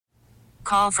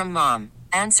Call from mom.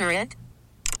 Answer it.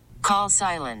 Call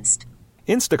silenced.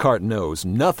 Instacart knows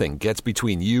nothing gets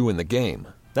between you and the game.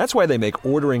 That's why they make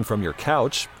ordering from your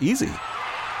couch easy.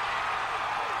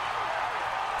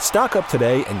 Stock up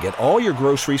today and get all your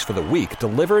groceries for the week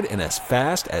delivered in as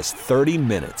fast as 30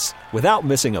 minutes without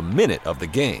missing a minute of the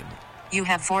game. You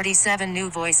have 47 new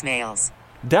voicemails.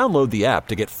 Download the app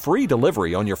to get free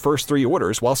delivery on your first 3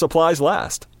 orders while supplies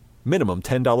last. Minimum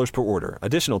 $10 per order.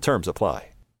 Additional terms apply.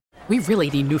 We really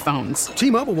need new phones.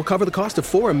 T-Mobile will cover the cost of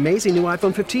 4 amazing new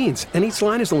iPhone 15s, and each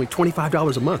line is only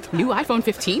 $25 a month. New iPhone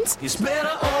 15s? It's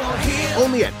better over here.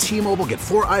 Only at T-Mobile, get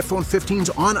 4 iPhone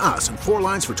 15s on us and 4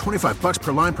 lines for $25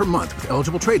 per line per month with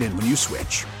eligible trade-in when you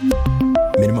switch.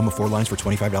 Minimum of 4 lines for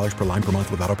 $25 per line per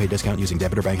month with autopay discount using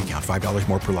debit or bank account. $5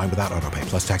 more per line without autopay,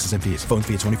 plus taxes and fees. Phone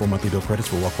fee at 24 monthly bill credits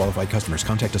for well-qualified customers.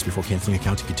 Contact us before canceling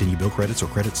account to continue bill credits or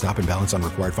credit stop and balance on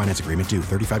required finance agreement due.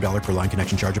 $35 per line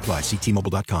connection charge applies. See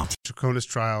T-Mobile.com. Traconis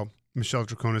Trial, Michelle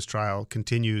Traconis Trial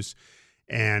continues,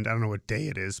 and I don't know what day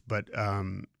it is, but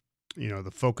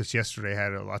the focus yesterday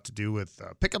had a lot to do with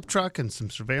a pickup truck and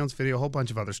some surveillance video, a whole bunch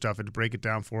of other stuff. And to break it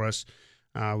down for us,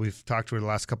 we've talked to her the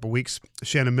last couple of weeks.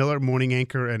 Shannon Miller, morning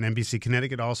anchor at NBC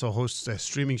Connecticut, also hosts a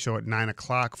streaming show at 9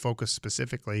 o'clock focused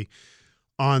specifically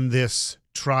on this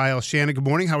trial. Shannon, good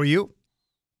morning. How are you?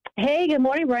 Hey, good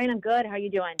morning, Brian. I'm good. How are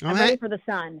you doing? I'm ready for the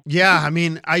sun. Yeah, I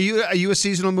mean, are you a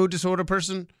seasonal mood disorder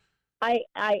person?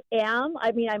 I am.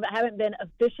 I mean, I haven't been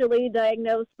officially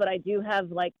diagnosed, but I do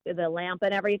have like the lamp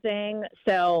and everything.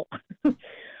 So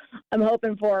I'm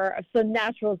hoping for some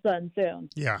natural sun soon.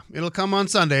 Yeah, it'll come on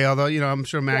Sunday. Although I'm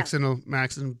sure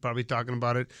Maxon probably talking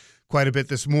about it quite a bit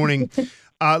this morning.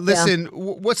 Listen,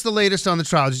 what's the latest on the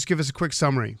trial? Just give us a quick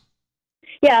summary.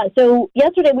 Yeah, so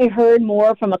yesterday we heard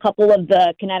more from a couple of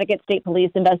the Connecticut State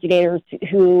Police investigators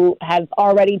who have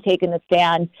already taken the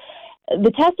stand.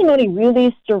 The testimony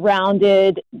really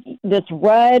surrounded this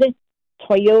red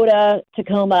Toyota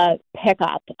Tacoma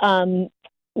pickup.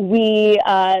 We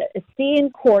see in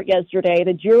court yesterday,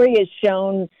 the jury has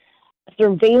shown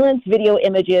surveillance video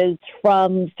images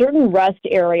from certain rest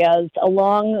areas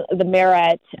along the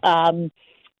Merritt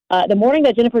the morning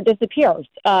that Jennifer disappears.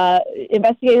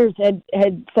 Investigators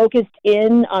had focused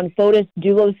in on Fotis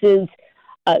Doulos'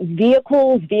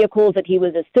 vehicles that he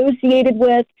was associated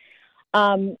with.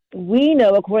 We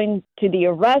know, according to the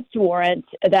arrest warrant,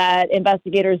 that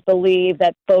investigators believe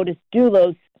that Fotis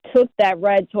Doulos took that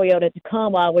red Toyota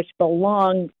Tacoma, which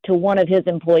belonged to one of his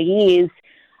employees,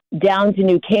 down to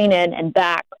New Canaan and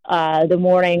back the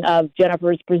morning of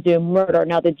Jennifer's presumed murder.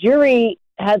 Now, the jury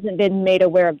hasn't been made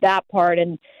aware of that part,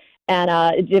 and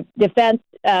defense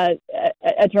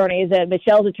attorneys and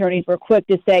Michelle's attorneys were quick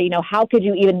to say, how could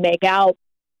you even make out,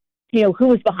 who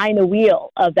was behind the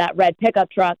wheel of that red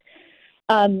pickup truck?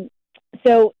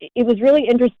 So it was really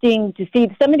interesting to see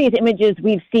some of these images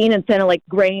we've seen in kind of like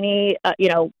grainy,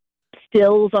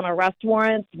 stills on arrest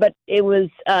warrants, but it was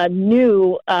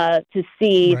new to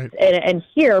see and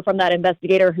hear from that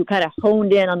investigator who kind of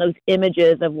honed in on those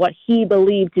images of what he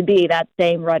believed to be that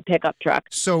same red pickup truck.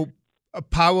 So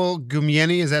Powell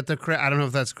Gumieni, is that the correct? I don't know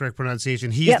if that's the correct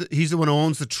pronunciation. He's the one who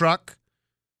owns the truck.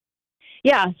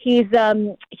 Yeah, he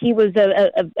was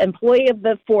an employee of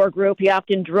the Four Group. He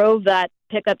often drove that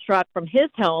pickup truck from his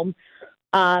home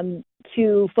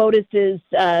to Fotis's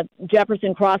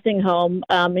Jefferson Crossing home.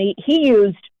 He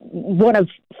used one of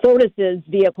Fotis's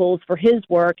vehicles for his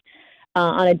work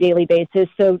on a daily basis.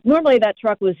 So normally that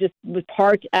truck was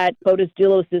parked at Fotis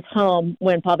Doulos' home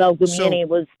when Pavel Gumieni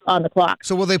was on the clock.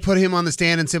 So will they put him on the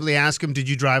stand and simply ask him, did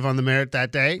you drive on the Merritt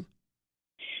that day?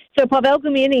 So Pavel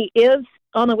Gumieni is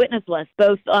on the witness list,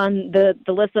 both on the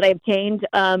list that I obtained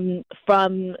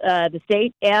from the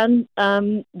state and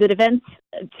the defense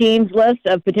team's list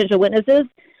of potential witnesses.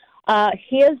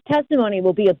 His testimony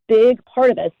will be a big part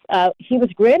of this. He was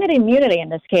granted immunity in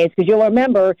this case because you'll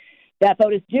remember that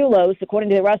Fotis Doulos, according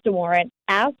to the arrest warrant,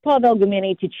 asked Pavel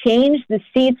Gumieni to change the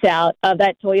seats out of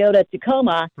that Toyota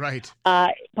Tacoma. Right.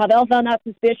 Pavel found that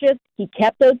suspicious. He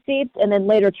kept those seats and then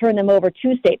later turned them over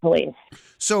to state police.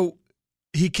 So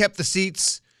he kept the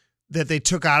seats that they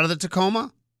took out of the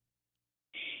Tacoma?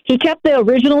 He kept the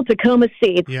original Tacoma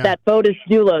seats that Fotis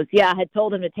Doulos, had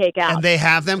told him to take out. And they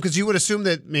have them? Because you would assume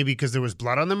that maybe because there was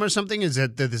blood on them or something? Is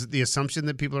that the assumption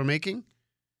that people are making?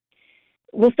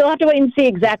 We'll still have to wait and see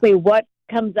exactly what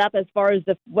comes up as far as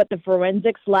what the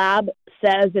forensics lab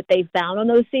says that they found on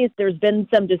those seats. There's been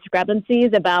some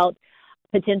discrepancies about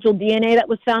potential DNA that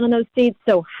was found on those seats.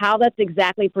 So how that's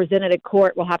exactly presented at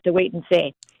court, we'll have to wait and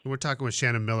see. We're talking with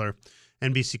Shannon Miller,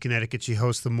 NBC Connecticut. She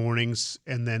hosts the mornings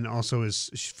and then also is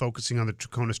focusing on the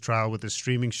Traconis trial with a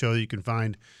streaming show that you can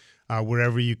find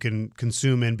wherever you can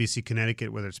consume NBC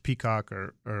Connecticut, whether it's Peacock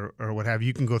or what have you.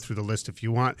 You can go through the list if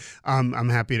you want. I'm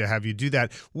happy to have you do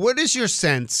that. What is your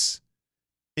sense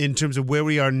in terms of where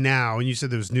we are now? And you said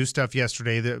there was new stuff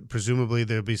yesterday that presumably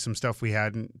there'll be some stuff we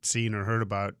hadn't seen or heard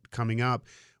about coming up.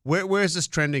 Where is this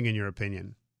trending in your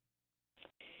opinion?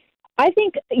 I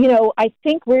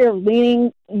think we're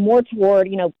leaning more toward,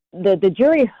 the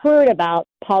jury heard about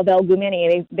Pavel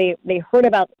Gumeni. They heard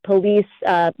about police,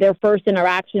 their first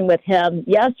interaction with him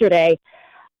yesterday.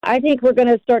 I think we're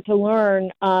going to start to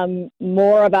learn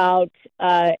more about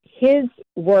his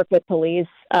work with police.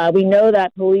 We know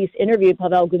that police interviewed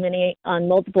Pavel Gumeni on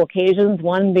multiple occasions,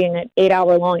 one being an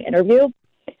 8-hour-long interview.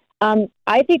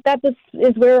 I think that this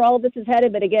is where all of this is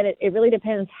headed, but again, it really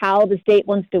depends how the state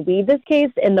wants to weave this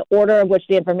case and the order of which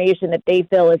the information that they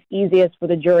feel is easiest for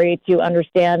the jury to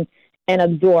understand and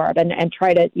absorb and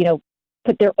try to,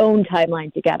 put their own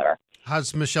timeline together.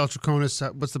 How's Michelle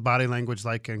Traconis? What's the body language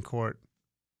like in court?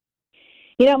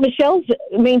 Michelle's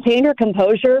maintained her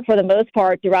composure for the most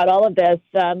part throughout all of this.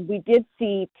 We did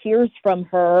see tears from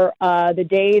her the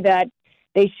day that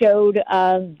they showed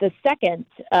the second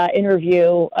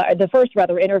interview, the first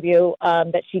interview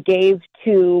that she gave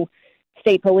to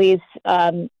state police.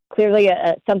 Clearly,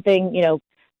 something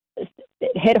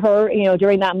hit her,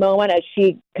 during that moment as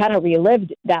she kind of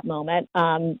relived that moment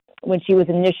when she was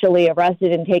initially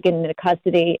arrested and taken into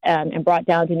custody and brought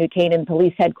down to New Canaan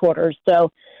Police Headquarters. So,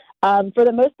 for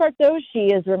the most part, though,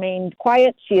 she has remained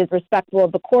quiet. She is respectful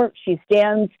of the court. She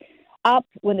stands up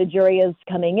when the jury is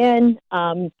coming in.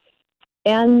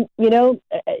 And,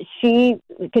 she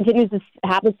continues to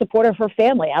have the support of her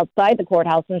family outside the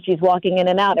courthouse when she's walking in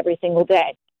and out every single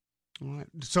day. All right.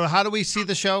 So how do we see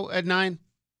the show at 9?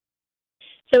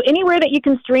 So anywhere that you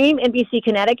can stream NBC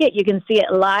Connecticut, you can see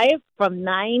it live from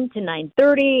 9 to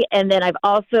 9:30. And then I've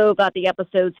also got the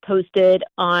episodes posted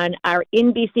on our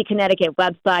NBC Connecticut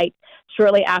website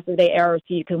shortly after they air,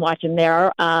 so you can watch them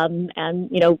there and,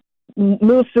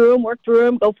 move through them, work through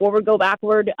them, go forward, go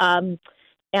backward.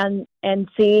 And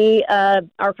see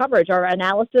our coverage, our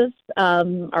analysis,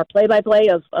 our play-by-play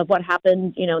of what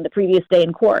happened, the previous day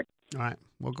in court. All right.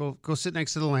 Well, go sit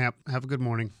next to the lamp. Have a good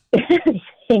morning.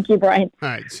 Thank you, Brian. All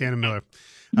right. Shannon Miller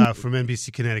from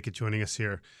NBC Connecticut joining us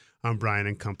here on Brian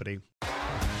and Company.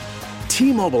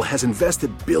 T-Mobile has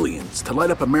invested billions to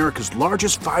light up America's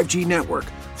largest 5G network,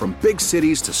 from big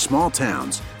cities to small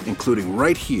towns, including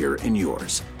right here in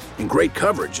yours. And great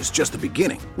coverage is just the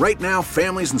beginning. Right now,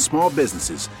 families and small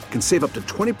businesses can save up to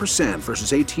 20%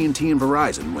 versus AT&T and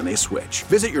Verizon when they switch.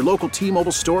 Visit your local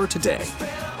T-Mobile store today.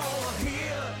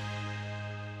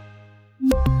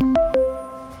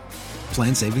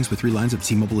 Plan savings with 3 lines of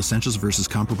T-Mobile Essentials versus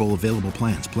comparable available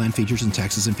plans. Plan features and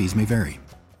taxes and fees may vary.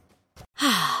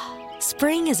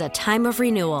 Spring is a time of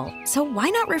renewal, so why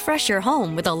not refresh your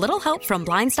home with a little help from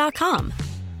Blinds.com?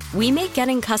 We make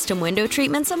getting custom window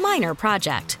treatments a minor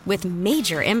project with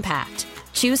major impact.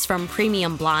 Choose from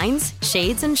premium blinds,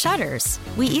 shades, and shutters.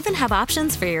 We even have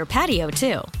options for your patio,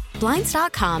 too.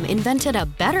 Blinds.com invented a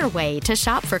better way to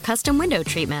shop for custom window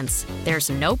treatments. There's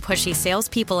no pushy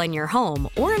salespeople in your home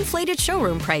or inflated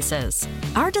showroom prices.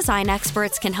 Our design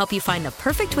experts can help you find the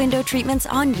perfect window treatments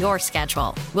on your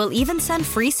schedule. We'll even send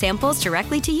free samples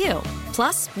directly to you.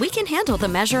 Plus, we can handle the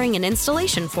measuring and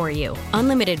installation for you.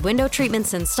 Unlimited window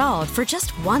treatments installed for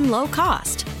just one low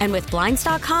cost. And with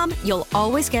Blinds.com, you'll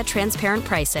always get transparent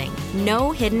pricing.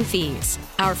 No hidden fees.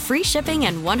 Our free shipping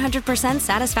and 100%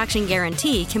 satisfaction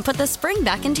guarantee can put the spring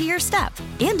back into your step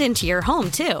and into your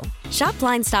home, too. Shop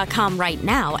Blinds.com right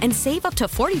now and save up to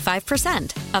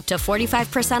 45%. Up to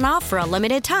 45% off for a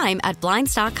limited time at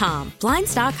Blinds.com.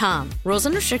 Blinds.com. Rules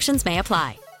and restrictions may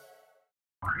apply.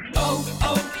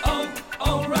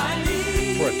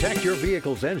 Protect your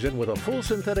vehicle's engine with a full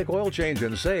synthetic oil change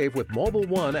and save with Mobile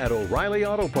One at O'Reilly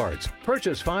Auto Parts.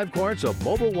 Purchase 5 quarts of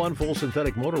Mobile One full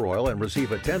synthetic motor oil and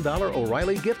receive a $10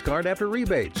 O'Reilly gift card after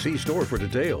rebate. See store for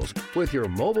details. With your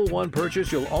Mobile One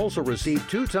purchase, you'll also receive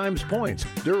 2 times points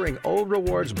during O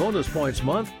Rewards Bonus Points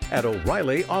Month at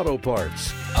O'Reilly Auto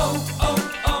Parts.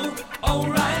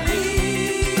 O'Reilly.